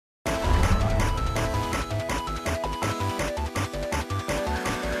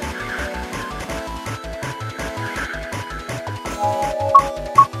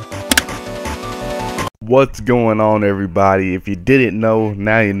What's going on, everybody? If you didn't know,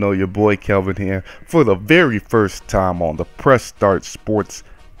 now you know. Your boy Kelvin here for the very first time on the Press Start Sports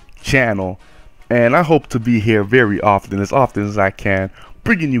channel, and I hope to be here very often as I can,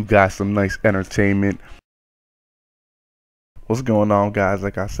 bringing you guys some nice entertainment. What's going on, guys?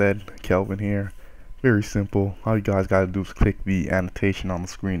 Like I said, Kelvin here. Very simple. All you guys gotta do is click the annotation on the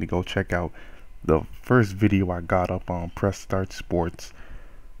screen to go check out the first video I got up on Press Start Sports.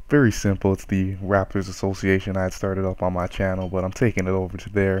 Very simple. It's the Raptors Association I had started up on my channel, but I'm taking it over to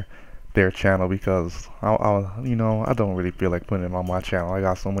their channel because I don't really feel like putting it on my channel. I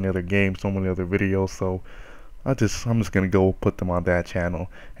got so many other games, so many other videos, so I'm just gonna go put them on that channel.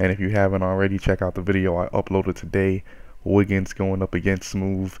 And if you haven't already, check out the video I uploaded today. Wiggins going up against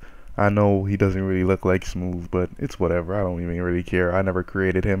Smooth. I know he doesn't really look like Smooth, but it's whatever. I don't even really care. I never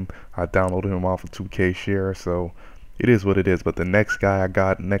created him. I downloaded him off of 2K Share, so it is what it is. But the next guy I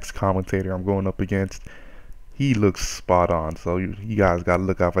got, next commentator I'm going up against, he looks spot on. So you guys got to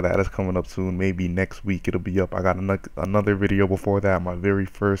look out for that. That's coming up soon. Maybe next week it'll be up. I got another video before that, my very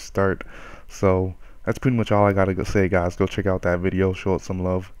first start. So that's pretty much all I got to say, guys. Go check out that video. Show it some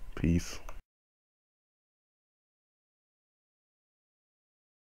love. Peace.